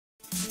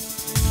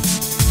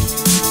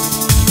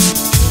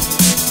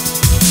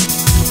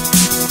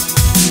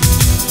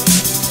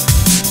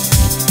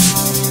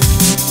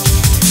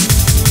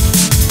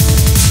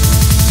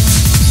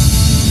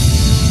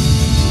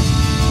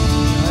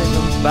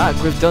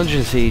with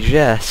Dungeon Siege,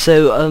 yeah.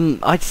 So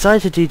I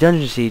decided to do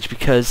Dungeon Siege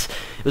because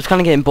it was kind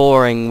of getting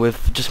boring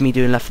with just me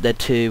doing Left 4 Dead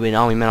 2 in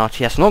Army Men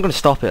RTS. I'm not going to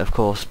stop it, of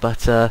course,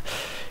 but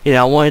you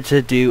know, I wanted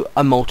to do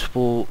a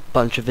multiple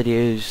bunch of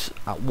videos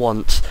at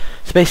once.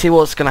 So basically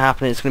what's going to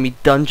happen is it's going to be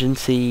Dungeon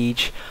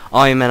Siege,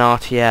 Army Men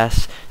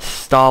RTS,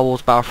 Star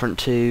Wars Battlefront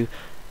 2,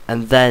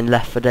 and then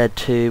Left 4 Dead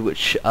 2,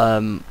 which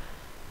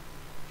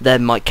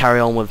then might carry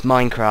on with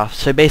Minecraft.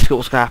 So basically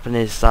what's going to happen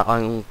is that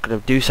I'm going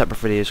to do separate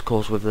videos, of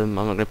course, with them.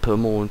 I'm not going to put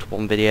them all into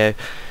one video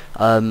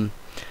and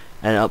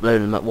upload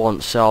them at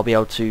once, so I'll be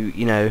able to,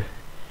 you know,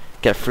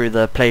 get through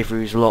the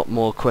playthroughs a lot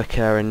more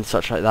quicker and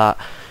such like that.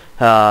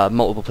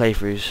 Multiple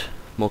playthroughs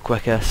more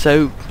quicker.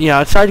 So, you know,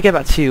 I decided to get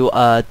back to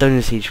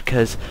Dungeon Siege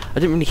because I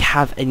didn't really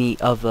have any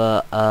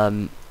other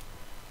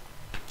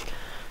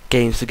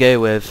games to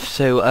go with.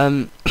 So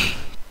I'm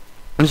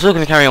still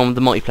going to carry on with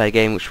the multiplayer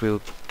game, which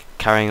we'll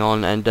carrying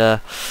on, and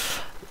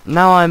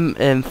now I'm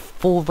in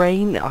full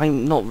rain.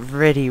 I'm not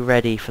really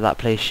ready for that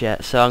place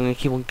yet, so I'm going to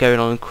keep on going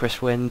on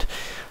Chris Wind,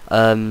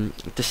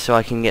 just so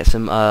I can get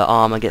some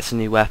armor, get some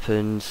new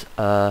weapons,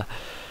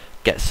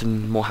 get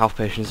some more health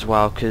potions as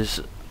well,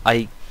 because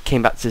I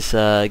came back to this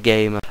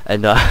game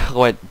and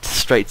went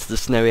straight to the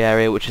snowy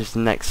area, which is the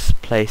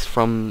next place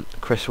from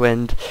Chris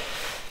Wind,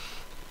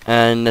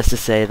 and let's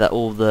just say that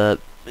all the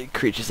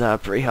creatures are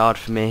pretty hard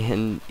for me,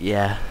 and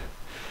yeah.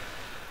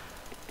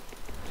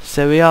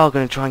 So we are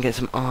going to try and get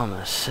some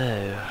armor.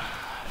 So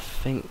I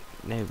think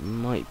no, it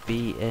might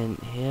be in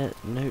here.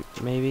 No,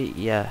 maybe,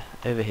 yeah,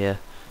 over here.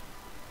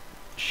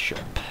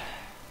 Shop.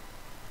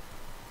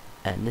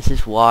 And this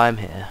is why I'm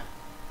here.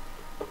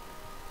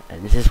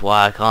 And this is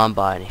why I can't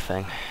buy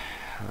anything.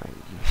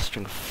 Right,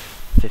 string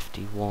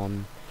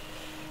 51,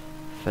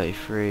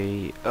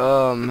 33.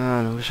 Oh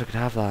man, I wish I could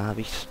have that. That'd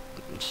be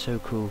so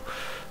cool.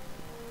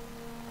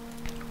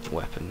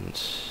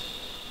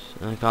 Weapons.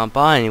 I can't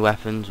buy any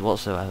weapons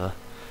whatsoever.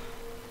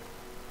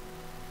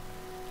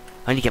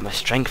 I need to get my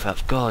strength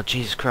up. God,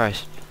 Jesus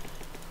Christ.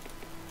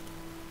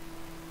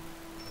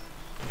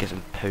 Get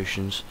some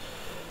potions.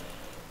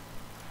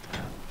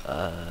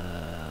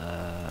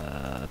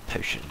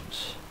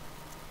 Potions.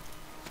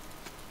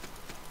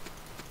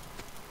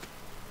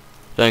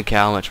 Don't care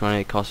how much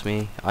money it costs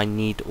me. I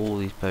need all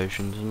these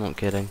potions. I'm not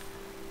kidding.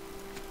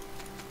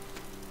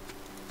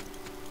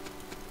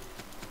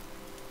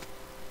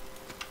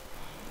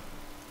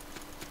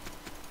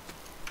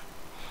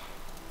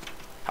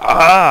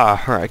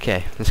 Ah, right,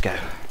 okay, let's go.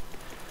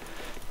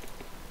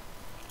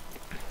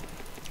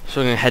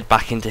 So I'm going to head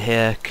back into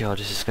here. God,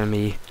 this is going to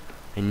be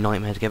a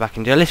nightmare to get back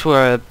into. At least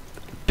we're a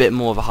bit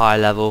more of a higher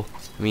level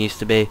than we used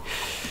to be.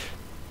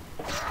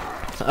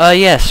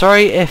 Yeah,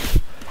 sorry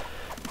if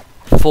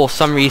for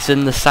some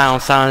reason the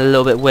sound sounded a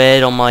little bit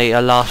weird on my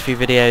last few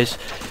videos.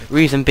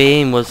 Reason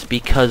being was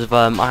because of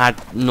I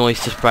had noise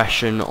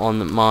suppression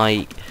on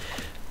my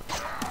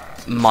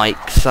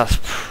mics. That's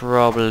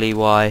probably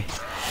why.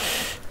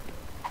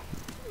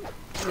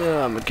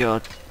 Oh my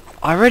god.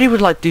 I really would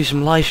like to do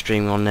some live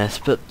streaming on this,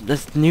 but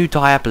there's new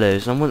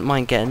Diablos, and I wouldn't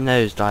mind getting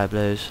those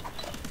Diablos,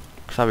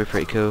 because that'd be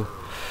pretty cool.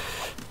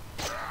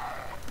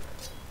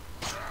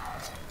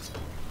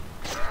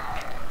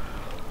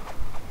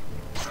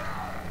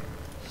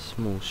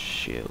 Small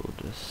shield,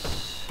 let's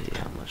see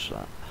how much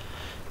that.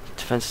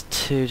 Defense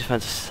 2,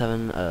 defense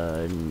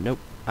 7, nope.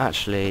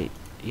 Actually,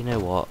 you know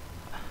what?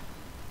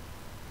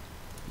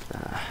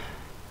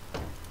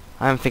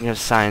 I'm thinking of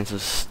signs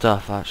of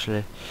stuff,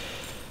 actually.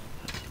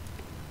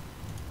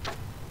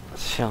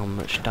 See how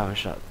much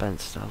damage that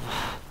bent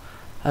stuff.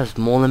 That's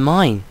more than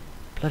mine.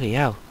 Bloody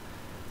hell.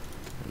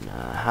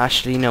 Nah,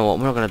 actually, you know what?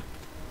 We're not gonna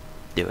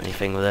do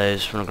anything with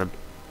those. We're not gonna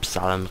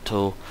sell them at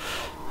all.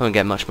 I won't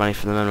get much money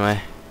for them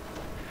anyway.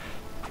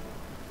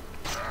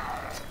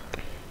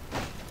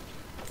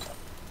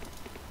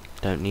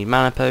 Don't need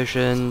mana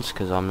potions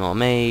because I'm not a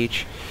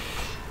mage.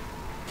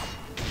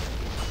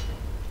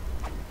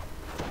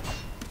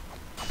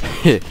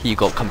 You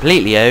got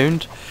completely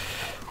owned.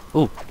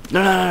 Oh,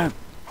 no.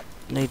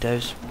 Need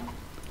those.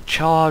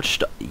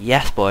 Charged.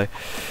 Yes, boy.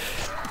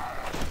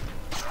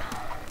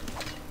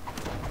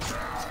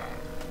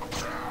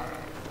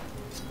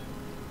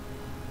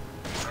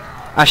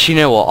 Actually, you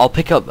know what? I'll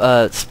pick up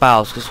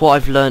spells, because what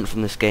I've learned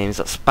from this game is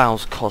that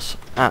spells cost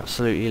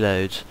absolutely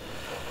loads.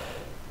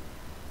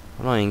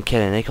 I'm not even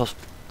kidding.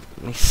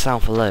 They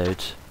sell for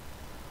loads.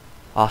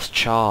 Ask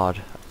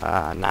Chard.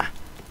 Nah.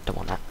 Don't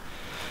want that.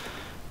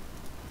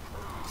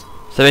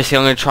 So basically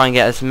I'm going to try and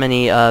get as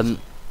many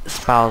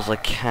spells as I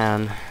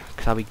can,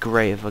 because that'd be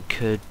great if I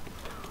could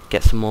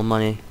get some more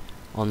money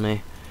on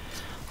me.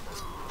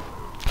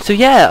 So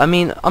yeah, I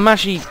mean, I'm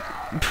actually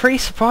pretty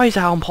surprised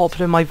at how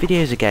unpopular my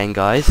videos are getting,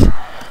 guys.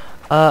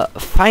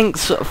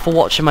 Thanks for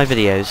watching my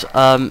videos.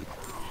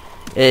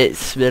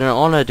 It's been an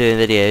honour doing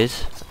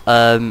videos.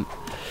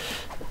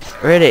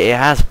 Really, it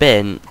has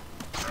been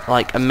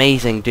like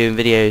amazing doing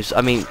videos.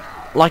 I mean,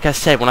 like I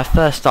said, when I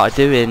first started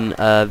doing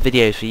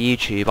videos for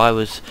YouTube, I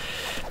was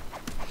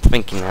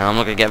thinking, I'm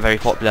not going to get very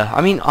popular.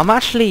 I mean, I'm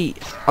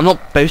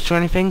not boasting or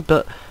anything,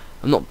 but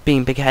I'm not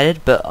being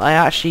big-headed, but I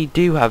actually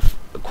do have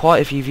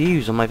quite a few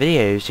views on my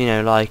videos. You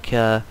know, like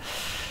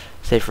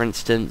say for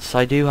instance,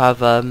 I do have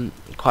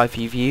quite a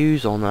few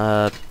views on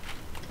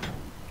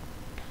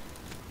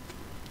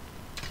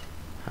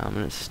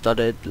helmet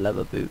studded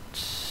leather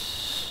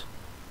boots.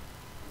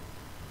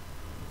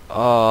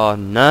 Oh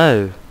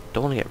no,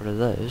 don't want to get rid of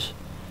those.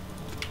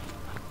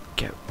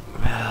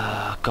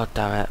 God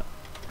damn it.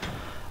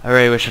 I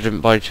really wish I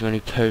didn't buy too many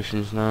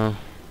potions now.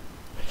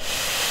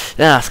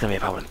 Yeah, that's gonna be a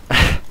problem.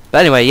 But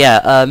anyway,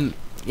 yeah,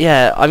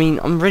 yeah, I mean,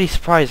 I'm really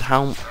surprised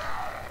how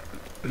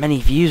many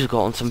views I've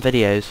got on some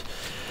videos.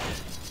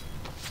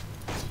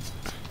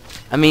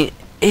 I mean,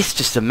 it's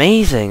just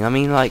amazing. I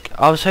mean, like,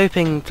 I was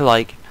hoping to,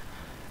 like,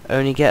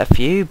 only get a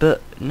few,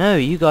 but no,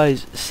 you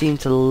guys seem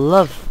to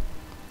love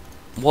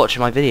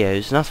watching my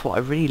videos, and that's what I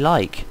really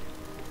like.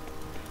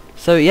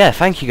 So, yeah,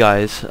 thank you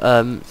guys.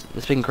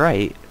 It's been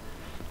great.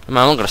 I mean,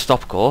 I'm not going to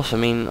stop, of course. I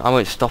mean, I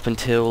won't stop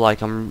until,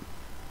 like, I don't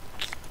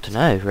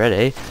know,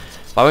 really.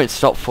 But I won't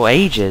stop for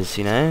ages,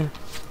 you know?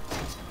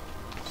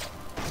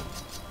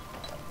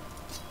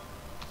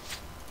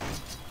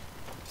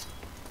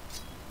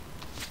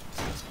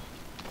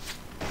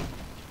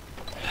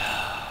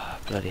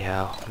 Bloody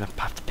hell, I'm going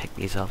to have to pick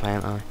these up,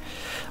 ain't I?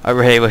 I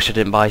really wish I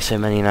didn't buy so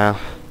many now.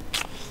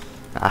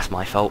 That's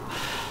my fault.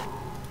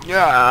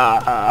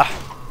 Yeah.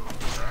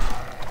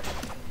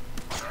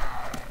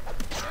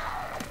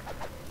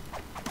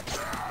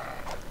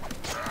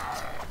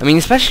 I mean,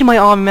 especially my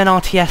Army Men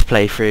RTS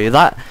playthrough,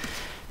 that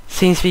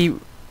seems to be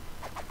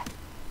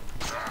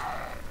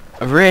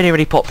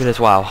really popular as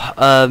well.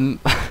 I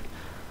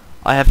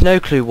have no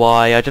clue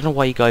why. I don't know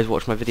why you guys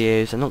watch my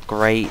videos. They're not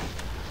great.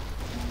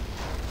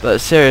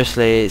 But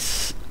seriously,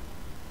 it's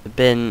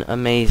been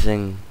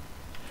amazing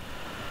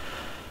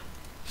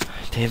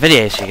to hear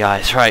videos for you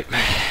guys. Right.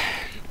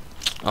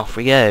 Off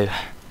we go.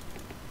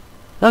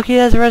 Lucky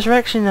there's a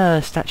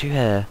resurrection statue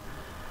here.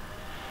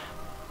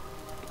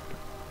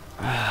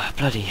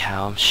 Bloody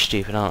hell, I'm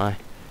stupid, aren't I?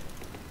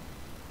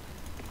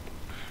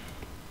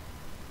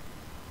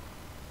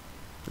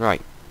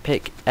 Right,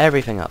 pick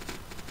everything up.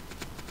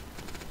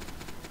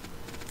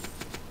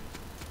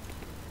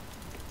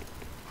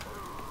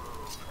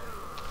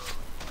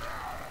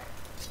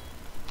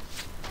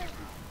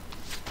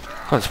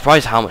 I'm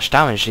surprised how much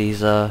damage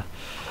these this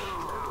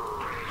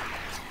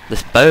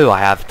bow I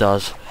have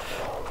does.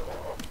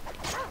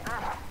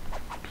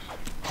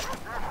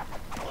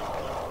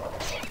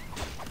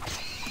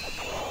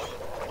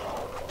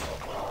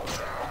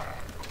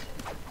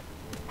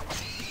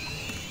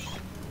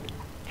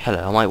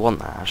 Hello, I might want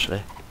that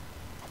actually.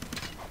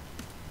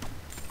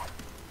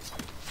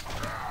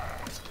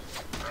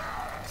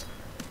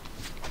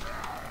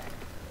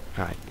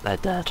 Right, they're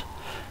dead.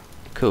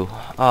 Cool.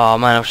 Oh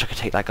man, I wish I could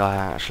take that guy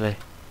out actually.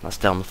 That's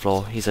down the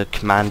floor. He's a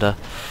commander.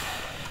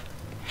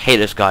 Hate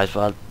those guys,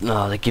 but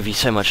they give you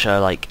so much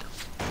like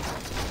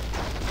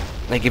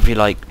they give you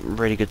like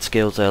really good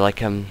skills. They're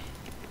like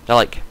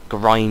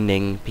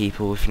grinding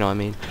people, if you know what I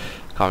mean.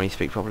 Can't really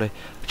speak properly.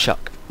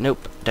 Chuck.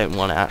 Nope, don't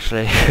want it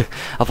actually.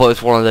 I thought it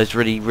was one of those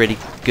really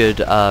good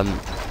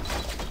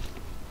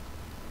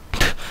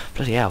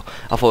bloody hell.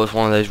 I thought it was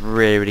one of those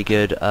really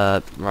good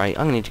right,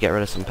 I'm gonna need to get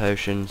rid of some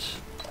potions.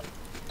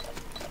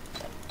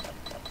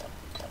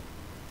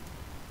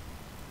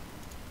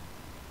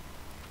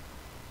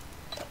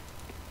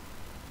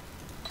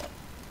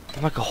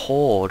 I'm like a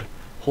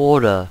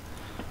hoarder.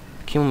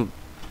 Come on.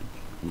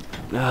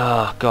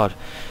 Oh god.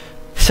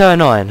 So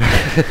annoying.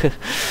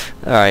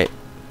 Alright.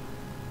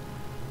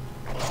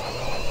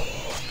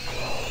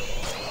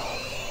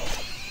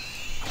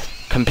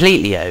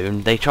 Completely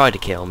owned. They tried to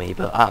kill me,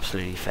 but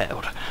absolutely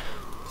failed.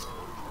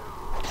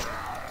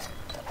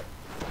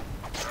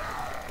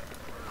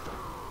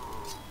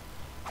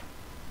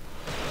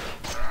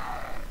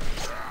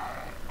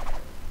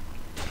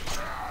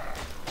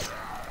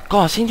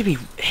 God, I seem to be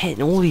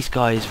hitting all these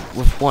guys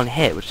with one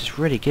hit, which is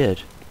really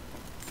good.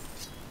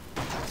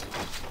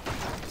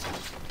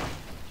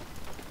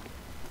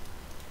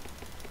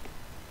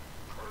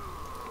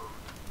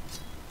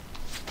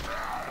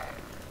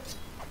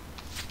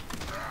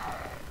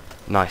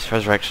 Nice,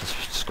 resurrection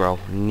scroll.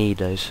 Need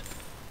those.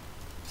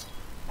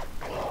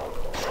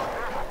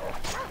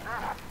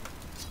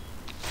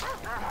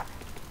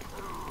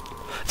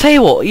 Tell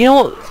you what, you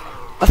know what?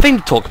 A thing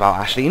to talk about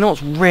actually. You know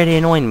what's really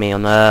annoying me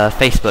on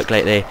Facebook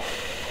lately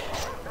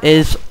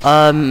is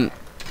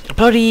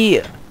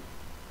bloody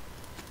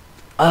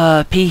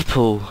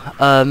people.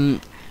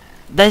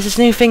 There's this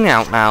new thing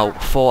out now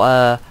for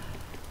I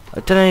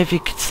don't know if you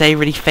could say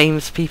really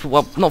famous people.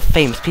 Well, not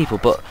famous people,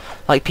 but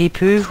like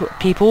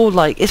people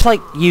like it's like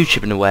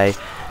YouTube in a way.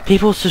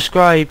 People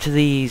subscribe to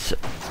these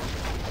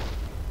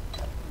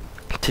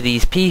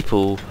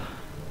people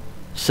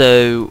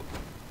so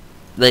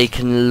they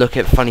can look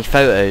at funny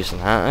photos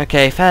and that.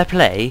 Okay, fair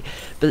play,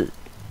 but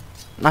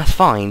that's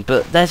fine.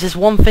 But there's this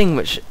one thing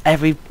which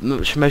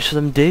most of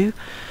them do.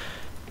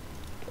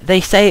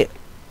 They say,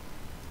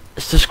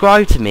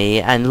 subscribe to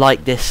me and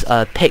like this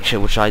picture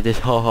which I did,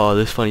 haha,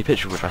 this funny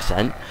picture which I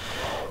sent,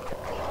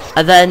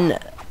 and then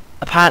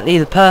apparently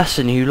the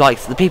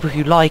people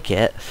who like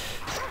it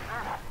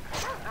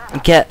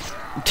get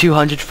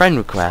 200 friend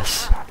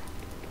requests.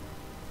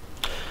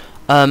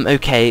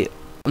 Okay,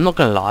 I'm not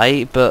gonna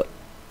lie, but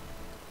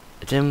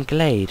Dim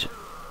Glade.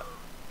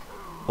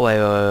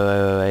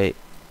 Wait.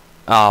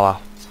 Oh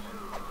well.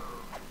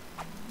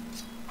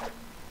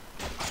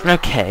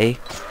 Okay,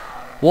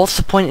 what's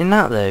the point in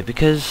that though?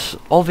 Because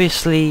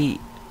obviously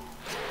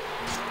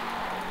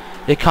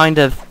you're kind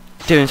of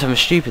doing something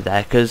stupid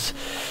there. Because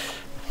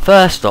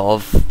first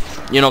off,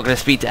 you're not going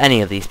to speak to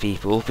any of these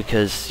people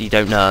because you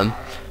don't know them.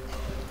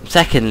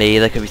 Secondly,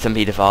 there could be some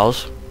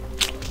pedophiles.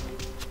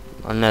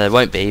 I know there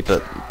won't be,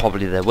 but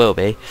probably there will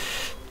be.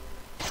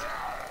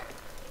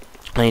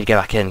 I need to go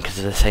back in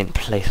because this ain't the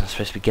place I'm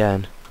supposed to be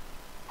going.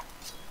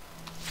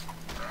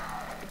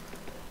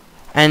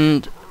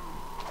 And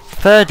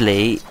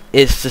thirdly,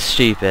 it's just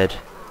stupid,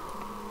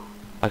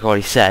 like I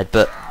already said,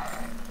 but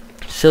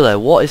still though,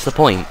 what is the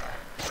point?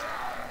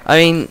 I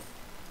mean,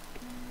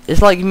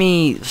 it's like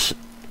me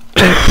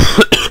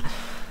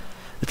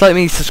it's like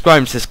me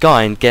subscribing to this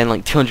guy and getting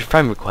like 200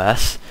 friend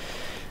requests,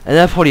 and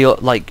they're probably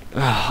like,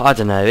 I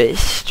don't know,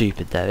 it's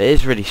stupid though, it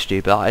is really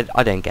stupid.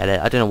 I don't get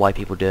it, I don't know why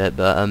people do it,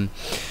 but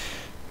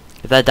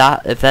if they're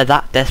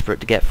that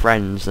desperate to get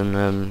friends,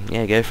 then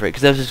yeah, go for it.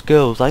 Because there was this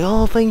girl who was like,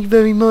 oh, thank you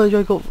very much,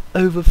 I got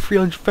over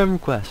 300 friend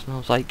requests, and I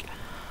was like,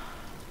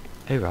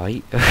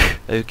 alright,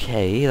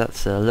 okay,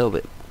 that's a little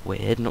bit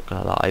weird, not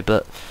gonna lie,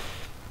 but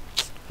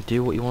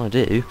do what you want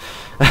to do.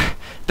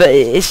 But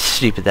it's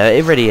stupid though,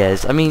 it really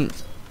is. I mean,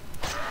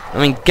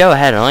 go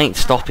ahead, I ain't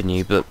stopping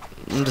you, but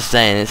I'm just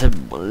saying, it's a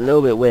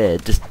little bit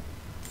weird, just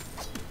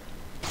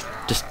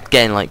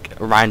getting like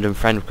random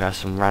friend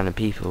requests from random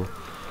people.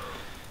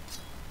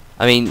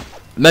 I mean,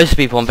 most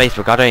people on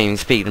Facebook I don't even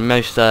speak to.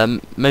 Most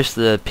of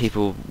the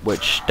people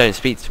which don't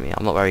speak to me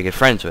I'm not very good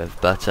friends with,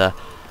 but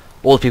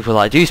all the people that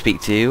I do speak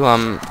to, I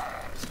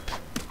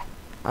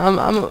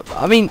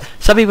mean,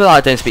 some people that I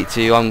don't speak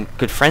to I'm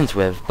good friends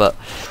with, but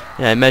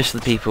you know, most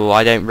of the people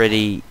I don't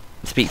really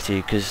speak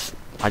to because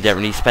I don't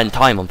really spend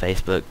time on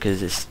Facebook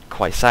because it's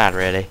quite sad,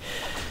 really.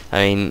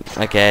 I mean,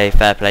 okay,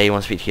 fair play, you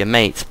want to speak to your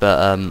mates, but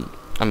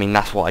I mean,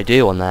 that's what I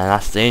do on there,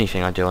 that's the only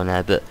thing I do on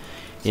there, but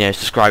you know,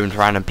 subscribing to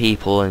random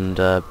people and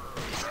yeah,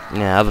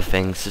 other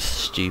things, just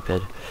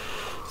stupid.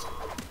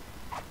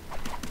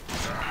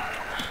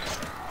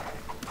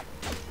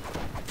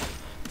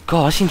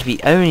 God, I seem to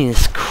be owning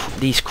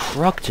these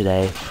Krug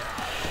today.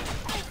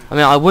 I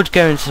mean, I would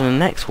go into the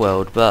next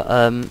world, but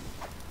I don't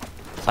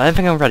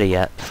think I'm ready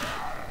yet.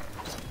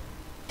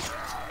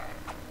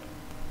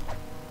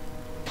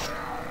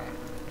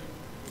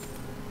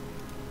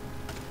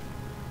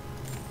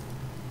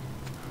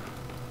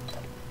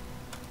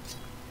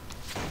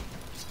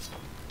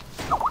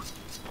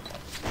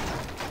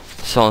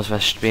 Someone's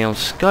messaged me on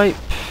Skype.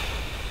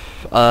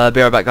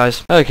 Be right back,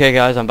 guys. Okay,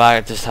 guys, I'm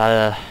back. I just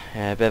had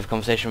a bit of a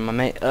conversation with my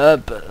mate.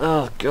 But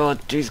oh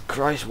god, Jesus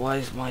Christ, why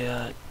is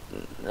my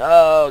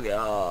oh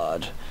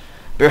god.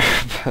 Be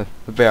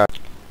right.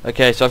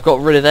 Okay, so I've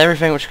got rid of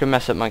everything which can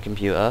mess up my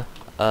computer.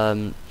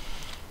 Kind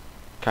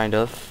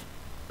of.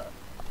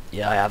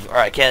 Yeah, I have.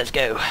 Alright, okay, let's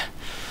go.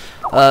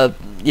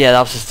 Yeah, that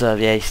was just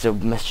yeah, he's still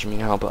messaging me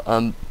now, but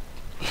yeah,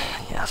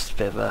 that's a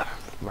bit of a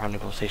random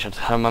conversation to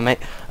have with my mate.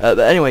 But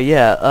anyway,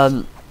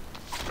 yeah,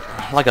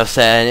 like I was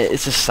saying,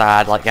 it's just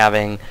sad, like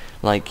having,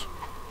 like,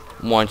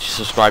 wanting to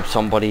subscribe to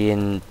somebody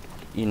and,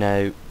 you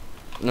know,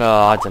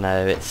 oh, I don't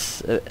know,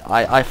 it's,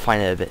 I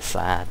find it a bit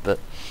sad, but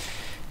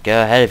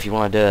go ahead if you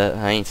want to do it,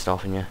 I ain't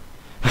stopping you.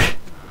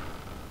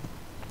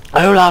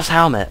 Olaf's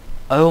helmet,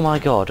 oh my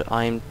god,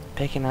 I'm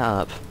picking that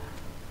up.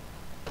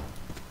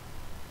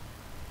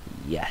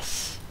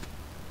 Yes.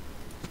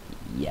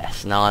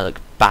 Yes, now I look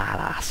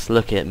badass,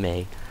 look at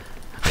me.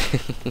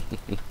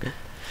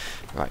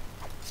 Right,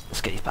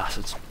 let's get these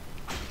bastards.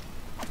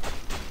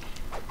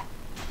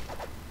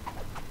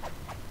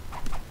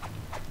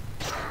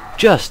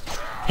 Just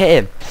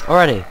hit him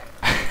already.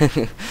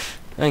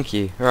 Thank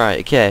you. Right,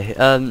 okay.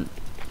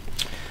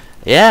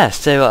 Yeah,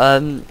 so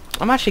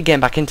I'm actually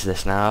getting back into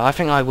this now. I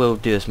think I will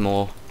do this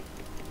more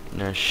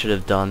than I should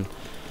have done.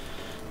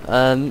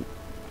 Town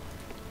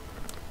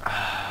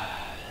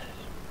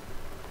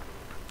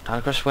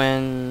of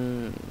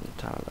Crestwind,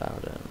 Town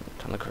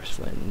of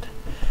Crestwind.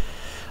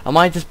 Am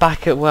I just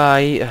back at where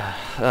I?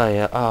 Oh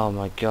yeah. Oh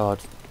my god.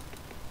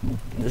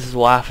 This is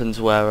what happens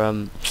where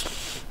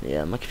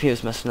yeah, my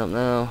computer's messing up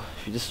now.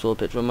 If you just saw a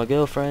picture of my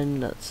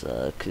girlfriend, that's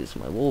because it's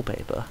my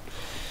wallpaper.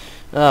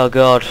 Oh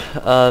god.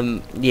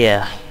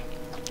 Yeah.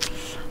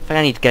 I think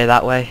I need to go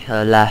that way.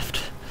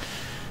 Left.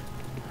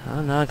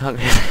 Oh no, I can't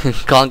go,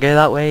 can't go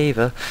that way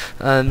either.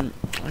 I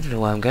don't know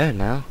where I'm going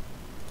now.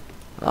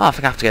 Oh, I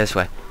think I have to go this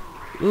way.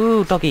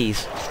 Ooh,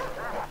 doggies.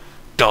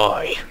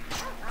 Die.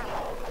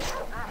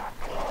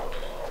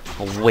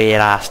 Weird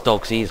ass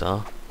dogs these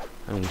are.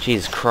 I mean,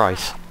 Jesus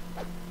Christ.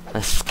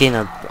 Their skin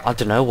are, I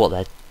don't know what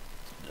they're.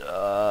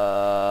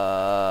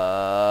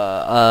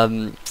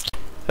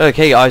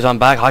 Okay guys, I'm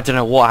back. I don't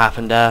know what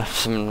happened there.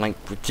 Something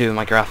like doing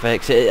my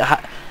graphics.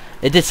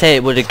 It did say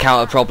it would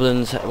encounter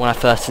problems when I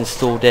first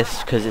installed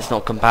this because it's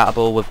not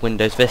compatible with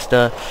Windows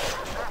Vista.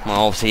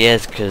 Well, obviously it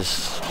is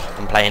because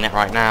I'm playing it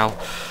right now.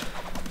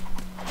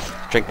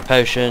 Drink the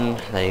potion.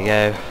 There you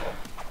go.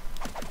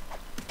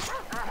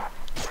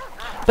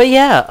 But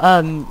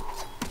yeah,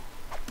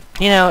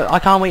 you know, I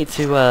can't wait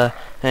to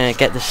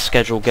get this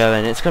schedule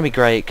going. It's gonna be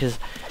great because,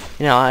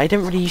 you know, I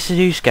didn't really used to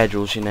do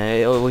schedules. You know,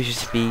 it always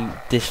used to be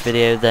this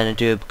video, then I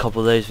do a couple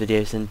of those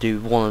videos, then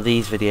do one of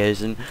these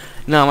videos, and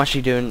now I'm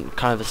actually doing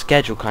kind of a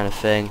schedule kind of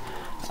thing.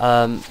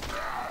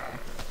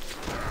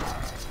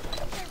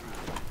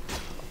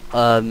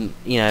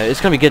 You know, it's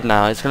gonna be good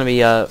now. It's gonna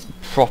be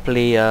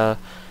properly,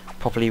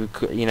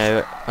 you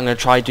know, I'm gonna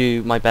try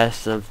do my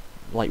best of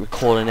like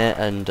recording it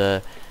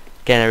and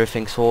getting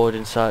everything sorted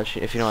and such.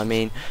 If you know what I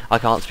mean. I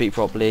can't speak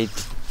properly.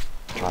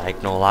 Try to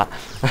ignore that.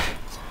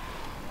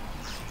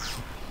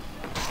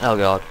 Oh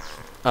god.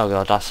 Oh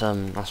god, that's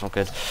not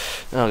good.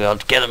 Oh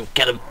god, get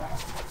him.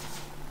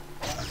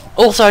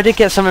 Also, I did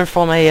get something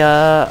from a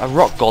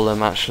rock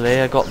golem actually.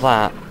 I got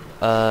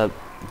that.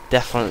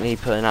 Definitely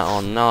putting that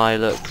on. Now I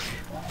look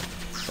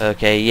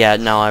okay. Yeah,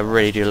 now I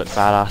really do look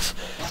badass.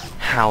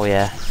 Hell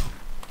yeah.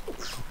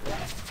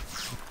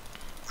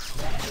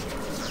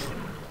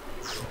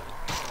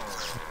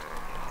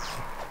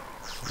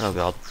 Oh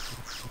god.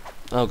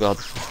 Oh god.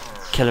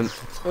 Kill him.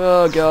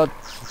 Oh god.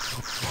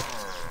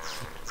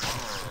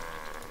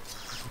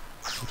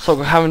 So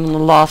we're having on the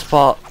last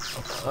part.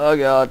 Oh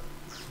god.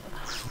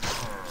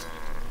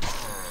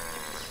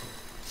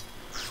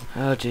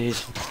 Oh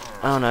jeez.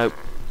 Oh no.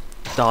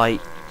 Die.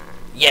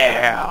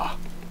 Yeah!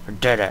 I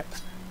did it.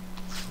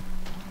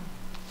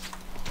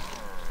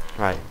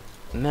 Right.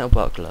 Metal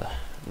buckler.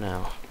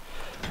 Now.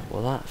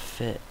 Will that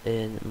fit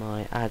in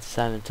my add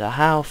 7 to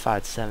health?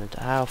 Add 7 to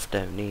health.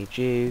 Don't need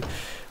you.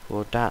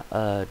 Will that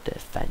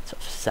defense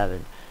of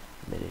 7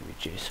 million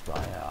reduced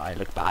by I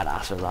look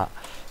badass with that.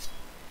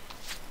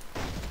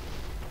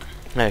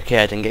 Okay,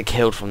 I didn't get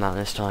killed from that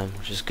this time,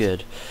 which is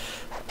good.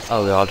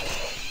 Oh god.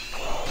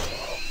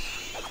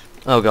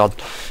 Oh god.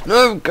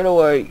 No, get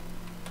away.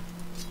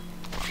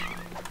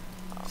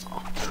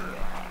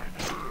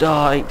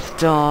 Die,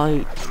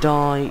 die,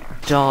 die,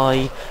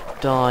 die,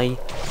 die.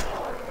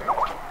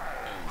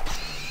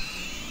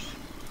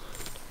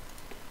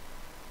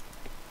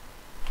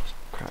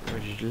 Crap,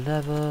 rigid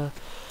leather.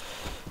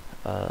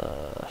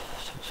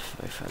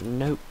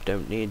 Nope,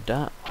 don't need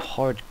that.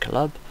 Horde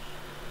club.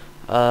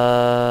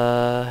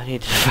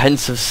 Need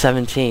defense of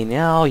 17.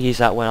 Yeah, I'll use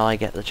that when I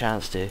get the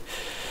chance to.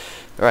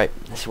 Right,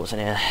 let's see what's in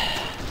here.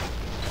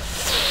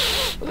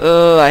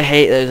 Oh, I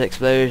hate those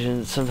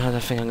explosions. Sometimes I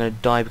think I'm gonna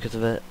die because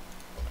of it.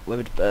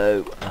 Webbed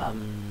bow.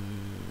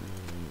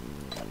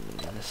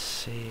 Let's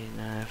see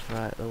now if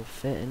it'll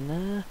fit in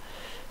there.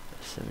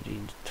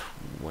 17 to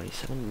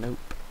 27. Nope.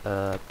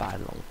 Bad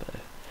longbow.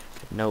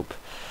 Nope.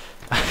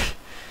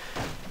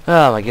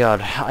 Oh my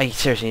god, I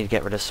seriously need to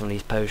get rid of some of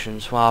these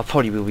potions. Well, I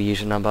probably will be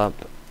using them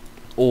up.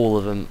 All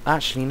of them.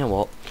 Actually, you know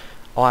what?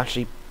 I'll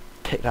actually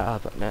pick that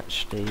up and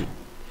actually...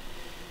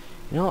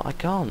 You know what? I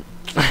can't.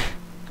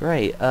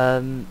 Great.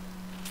 Don't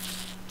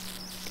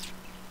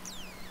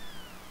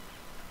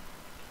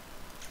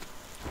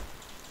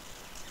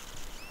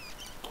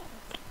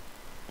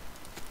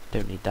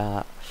need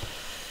that.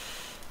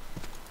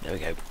 There we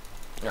go.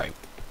 Right.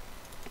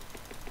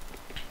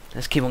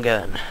 Let's keep on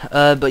going.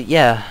 But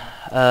yeah,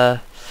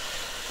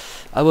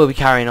 I will be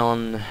carrying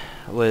on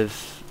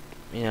with,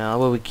 you know, I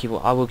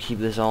will keep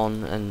this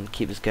on and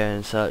keep this going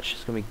and such.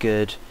 It's gonna be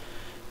good.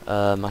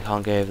 I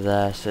can't go over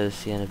there, so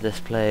it's the end of this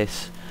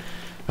place.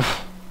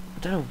 I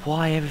don't know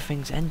why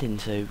everything's ending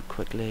so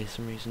quickly for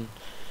some reason.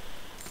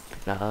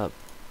 Pick that up.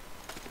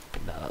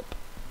 Pick that up.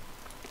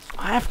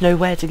 I have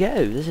nowhere to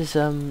go. This is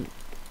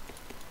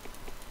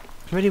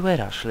really weird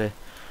actually.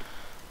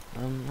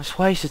 I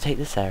swear I used to take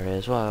this area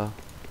as well.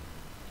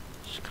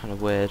 It's kind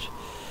of weird.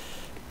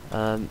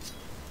 I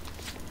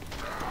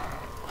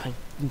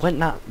went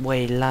that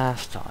way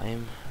last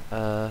time.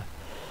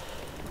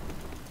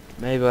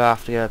 Maybe I'll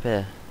have to go up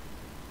here.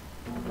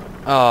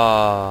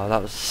 Oh,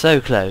 that was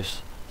so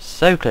close.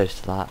 So close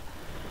to that.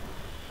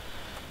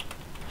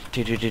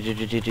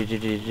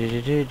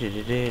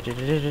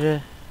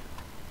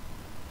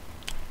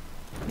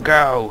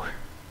 Go!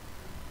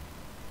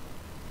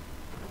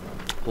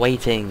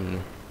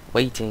 Waiting.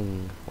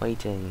 Waiting.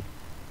 Waiting.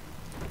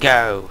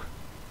 Go!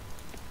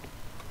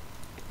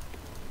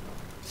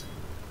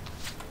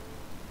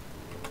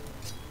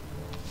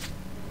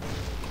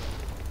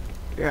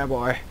 Yeah,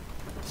 boy.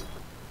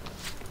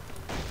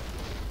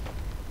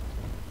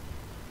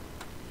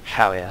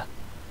 Hell yeah.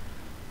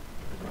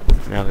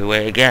 Now we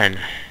wait again.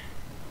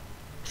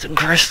 Some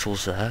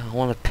crystals there. I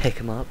want to pick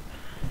them up.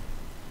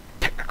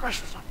 Pick the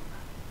crystals up.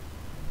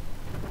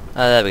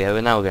 There we go.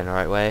 Now we're going the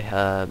right way.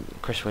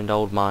 Crystal Wind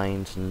Old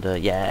Mines, and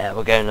yeah,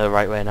 we're going the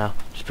right way now.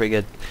 It's pretty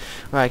good.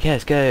 Right, okay,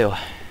 let's go. I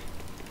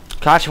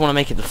actually want to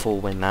make it the full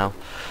win now.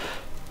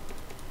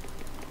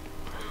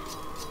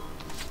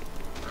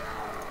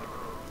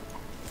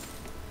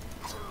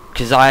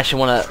 Because I actually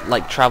want to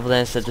like travel there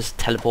instead of just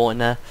teleporting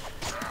there.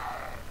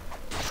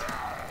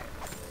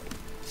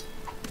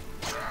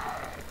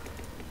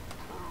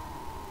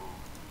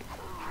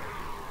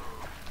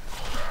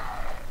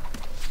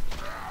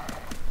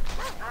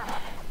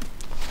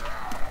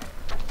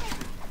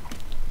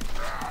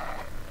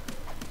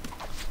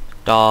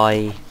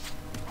 Die.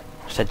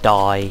 I said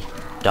die.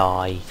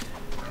 Die.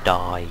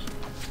 Die.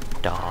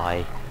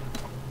 Die.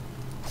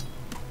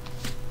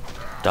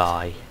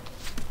 Die.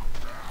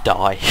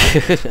 Die.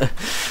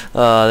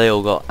 They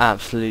all got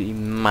absolutely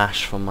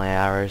mashed from my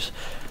arrows.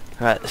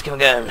 Right, let's keep on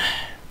going.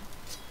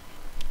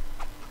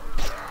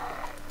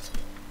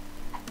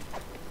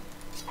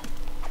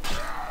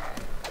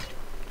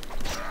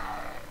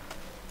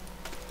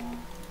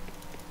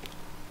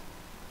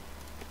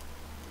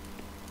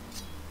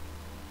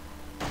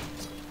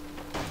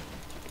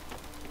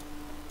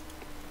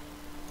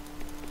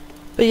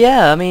 But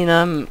yeah, I mean,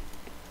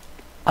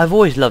 I've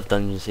always loved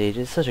Dungeon Siege.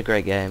 It's such a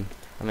great game.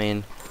 I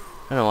mean,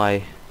 I don't know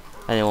why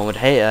anyone would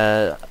hate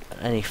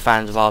any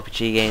fans of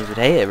RPG games would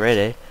hate it,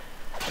 really.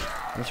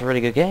 It's a really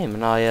good game,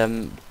 and I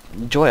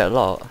enjoy it a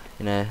lot.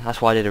 You know,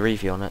 that's why I did a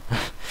review on it.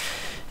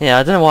 Yeah,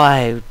 I don't know why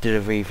I did a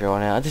review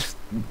on it. I just,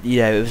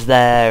 you know, it was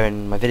there,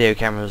 and my video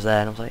camera was there,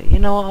 and I was like, you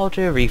know what, I'll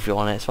do a review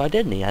on it. So I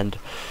did in the end,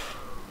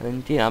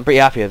 and you know, I'm pretty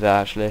happy with that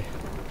actually.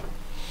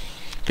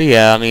 But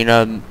yeah, I mean,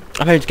 I'm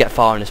hoping to get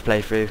far in this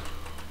playthrough.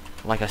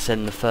 Like I said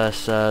in the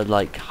first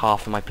like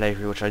half of my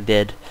playthrough, which I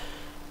did.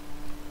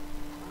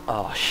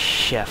 Oh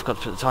shit, I forgot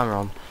to put the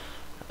timer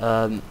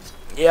on.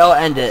 Yeah, I'll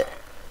end it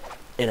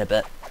in a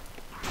bit.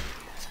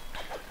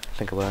 I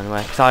think I will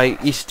anyway, because I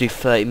used to do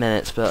 30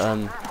 minutes,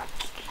 but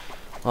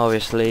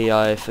obviously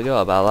I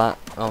forgot about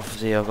that.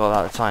 Obviously I forgot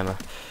about the timer.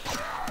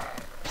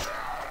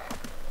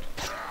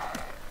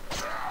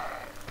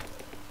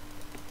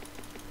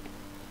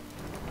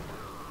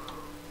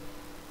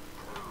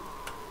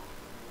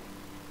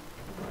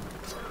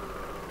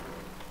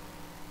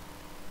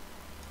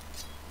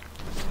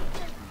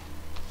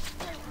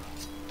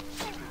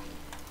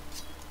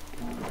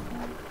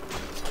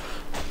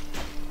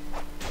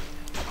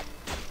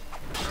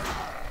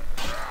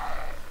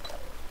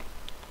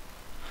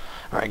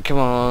 Alright, come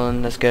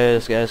on, let's go,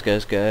 let's go, let's go,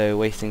 let's go,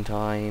 wasting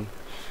time.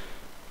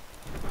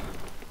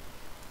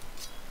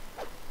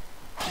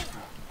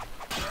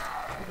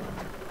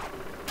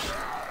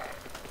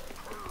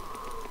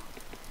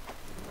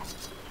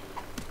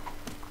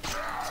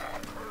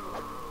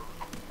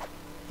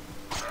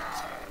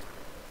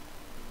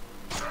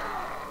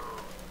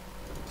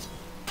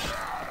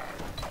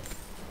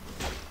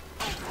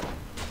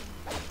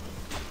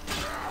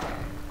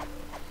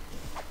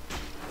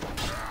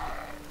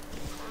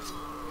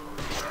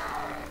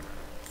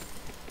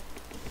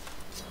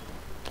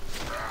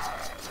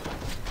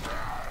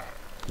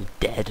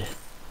 Dead.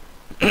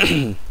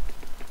 God,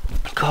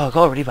 I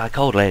got a really bad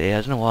cold lately,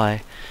 I don't know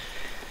why.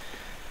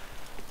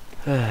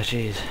 Oh,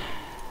 jeez.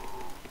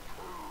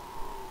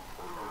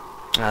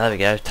 Ah, there we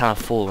go, Town of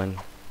Fallen.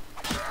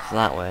 It's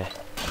that way.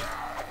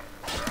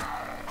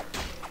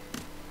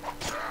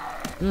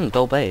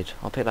 Dull Bade.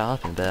 I'll pick that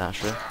up in a bit,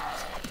 actually.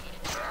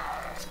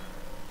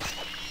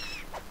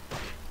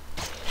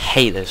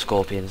 Hate those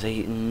scorpions, they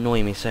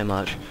annoy me so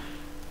much.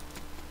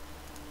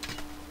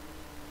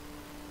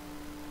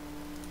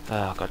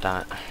 Oh, god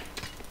damn it.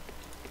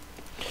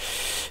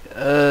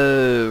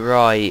 Oh,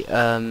 right,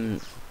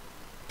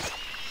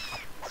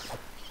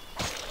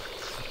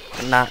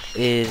 that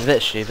is a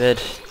bit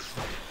stupid.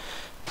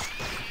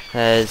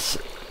 There's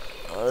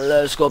a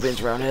load of scorpions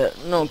around here.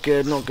 Not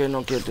good, not good,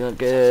 not good, not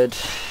good.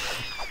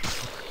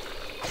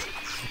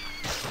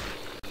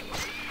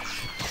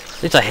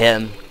 At least I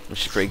hit him,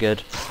 which is pretty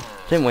good.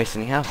 Didn't waste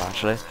any health,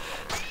 actually.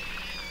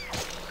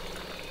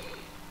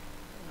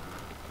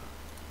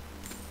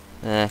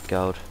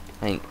 Gold.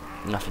 Ain't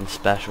nothing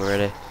special,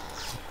 really.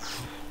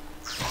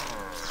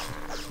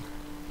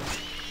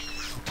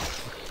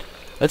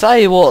 I'll tell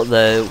you what,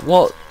 though,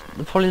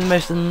 probably the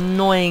most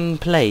annoying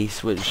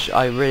place, which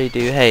I really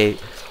do hate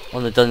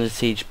on the Dungeon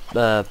Siege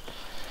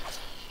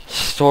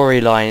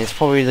storyline, is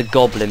probably the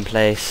Goblin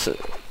place.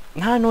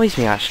 That annoys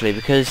me, actually,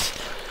 because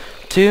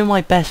two of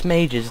my best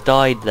mages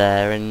died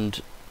there,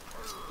 and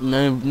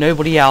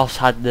nobody else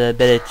had the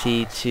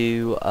ability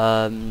to,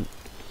 oh,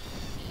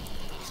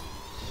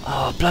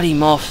 bloody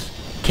moths!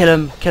 Kill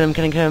him, kill him,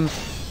 kill him, kill him.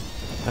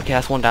 Okay,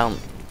 that's one down.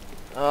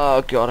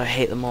 Oh god, I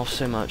hate the moths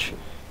so much.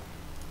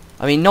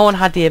 I mean, no one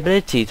had the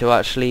ability to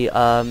actually,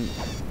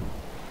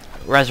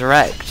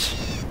 resurrect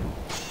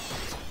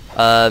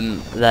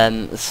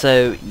them,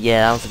 so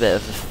yeah, that was a bit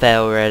of a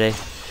fail, really.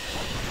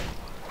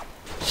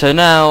 So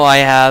now I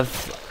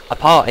have a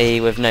party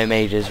with no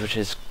mages, which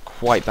is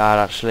quite bad,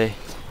 actually.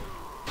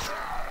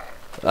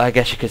 I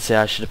guess you could say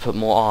I should have put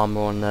more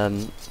armor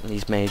on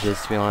these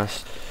mages, to be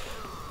honest.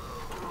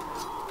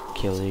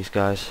 Kill these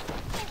guys.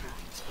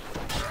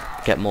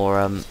 Get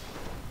more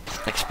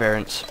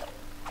experience.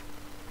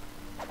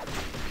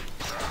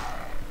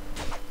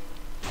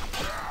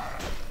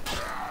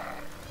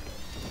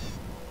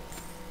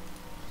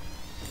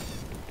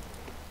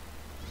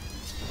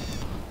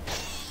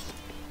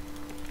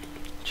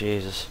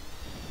 Jesus.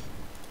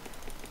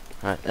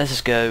 Alright, let's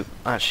just go.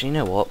 Actually, you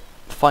know what?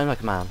 Fight like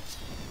a man.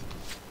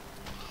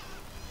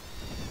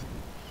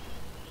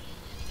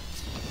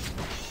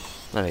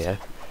 There we go.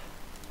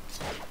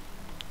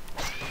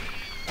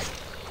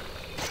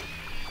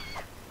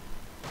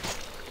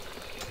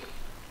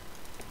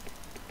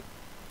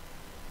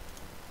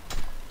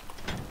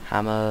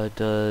 Hammer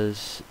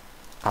does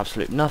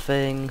absolute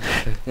nothing.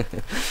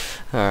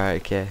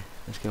 Alright, okay.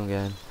 Let's keep on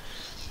going.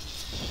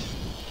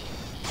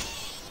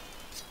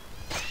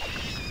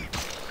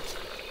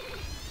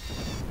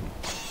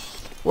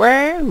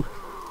 Whoa!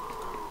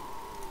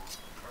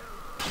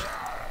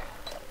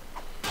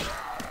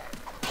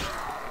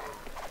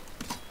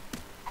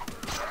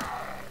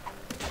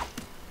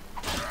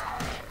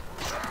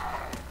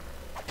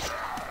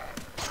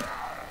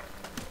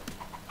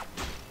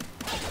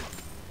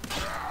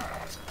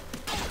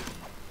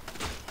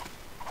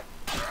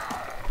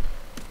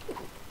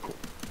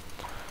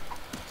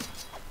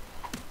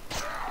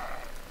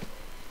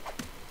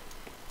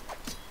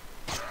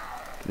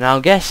 Now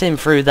I'm guessing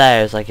through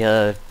there is like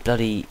a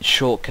bloody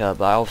shortcut,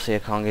 but obviously I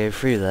can't go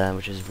through there,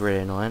 which is really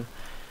annoying.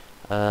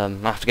 I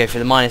have to go through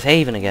the Miners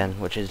Haven again,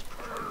 which is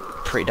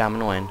pretty damn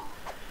annoying.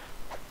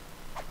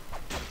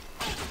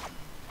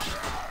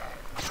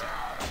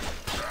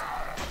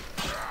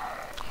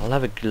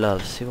 Leather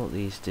gloves, see what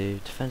these do.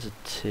 Defense of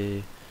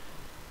 2.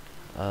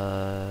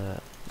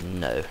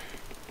 No.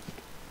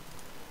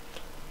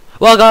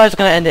 Well guys, I'm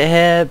going to end it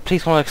here.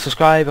 Please comment, like,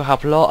 subscribe, it'll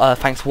help a lot.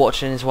 Thanks for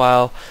watching as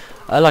well.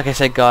 Like I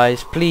said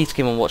guys, please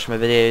keep on watching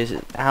my videos,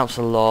 it helps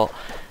a lot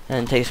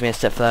and takes me a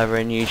step further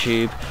in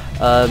YouTube.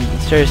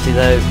 Seriously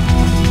though,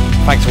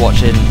 thanks for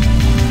watching,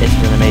 it's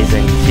been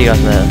amazing. See you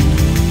guys later.